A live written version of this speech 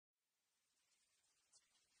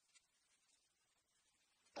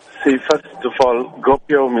See, first of all,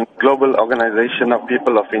 GOPIO means Global Organization of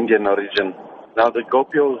People of Indian Origin. Now, the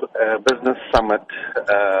GOPIO Business Summit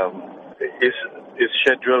is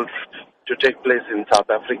scheduled to take place in South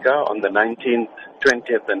Africa on the 19th,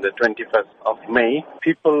 20th, and the 21st of May.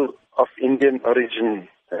 People of Indian origin,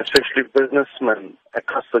 especially businessmen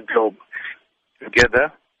across the globe,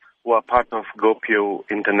 together, who are part of GOPIO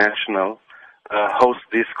International, host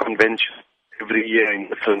these conventions every year in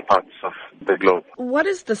different parts of the globe. What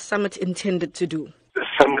is the summit intended to do? The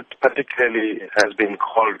summit particularly has been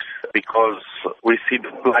called because we see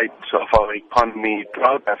the plight of our economy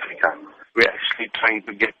throughout Africa. We're actually trying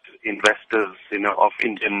to get investors, of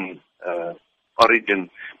Indian origin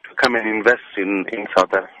to come and invest in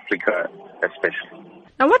South Africa especially.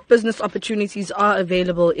 Now, what business opportunities are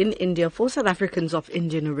available in India for South Africans of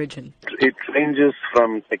Indian origin? It ranges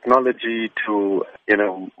from technology to,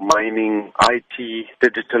 mining, IT,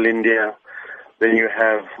 digital India. Then you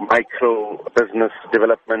have micro business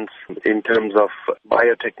developments in terms of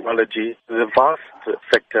biotechnology. There's a vast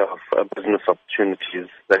sector of business opportunities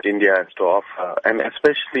that India has to offer. And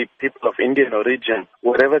especially people of Indian origin,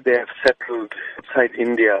 wherever they have settled outside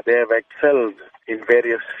India, they have excelled in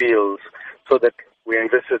various fields so that we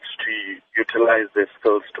envisage to utilize their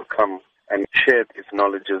skills to come and share these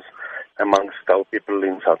knowledges amongst our people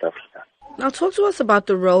in South Africa. Now, talk to us about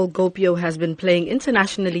the role GOPIO has been playing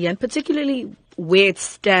internationally and particularly where it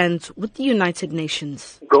stands with the United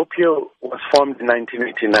Nations. GOPIO was formed in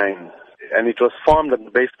 1989, and it was formed on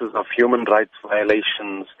the basis of human rights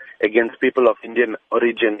violations against people of Indian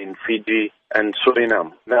origin in Fiji and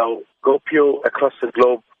Suriname. Now, GOPIO across the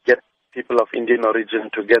globe get people of Indian origin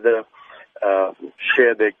together,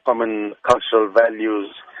 share their common cultural values,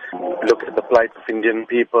 look at the plight of Indian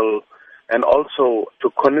people, and also to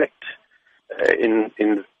connect in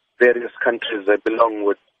various countries that belong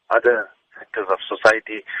with other sectors of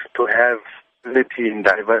society, to have unity and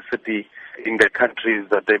diversity in the countries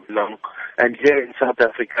that they belong. And here in South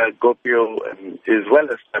Africa, GOPIO is well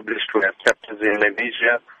established. We have chapters in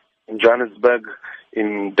Lenasia, in Johannesburg,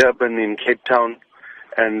 in Durban, in Cape Town.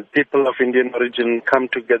 And people of Indian origin come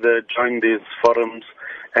together, join these forums,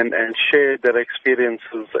 and share their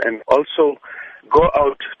experiences, and also go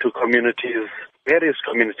out to communities, various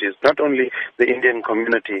communities, not only the Indian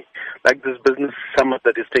community. Like this business summit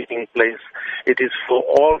that is taking place, it is for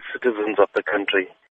all citizens of the country.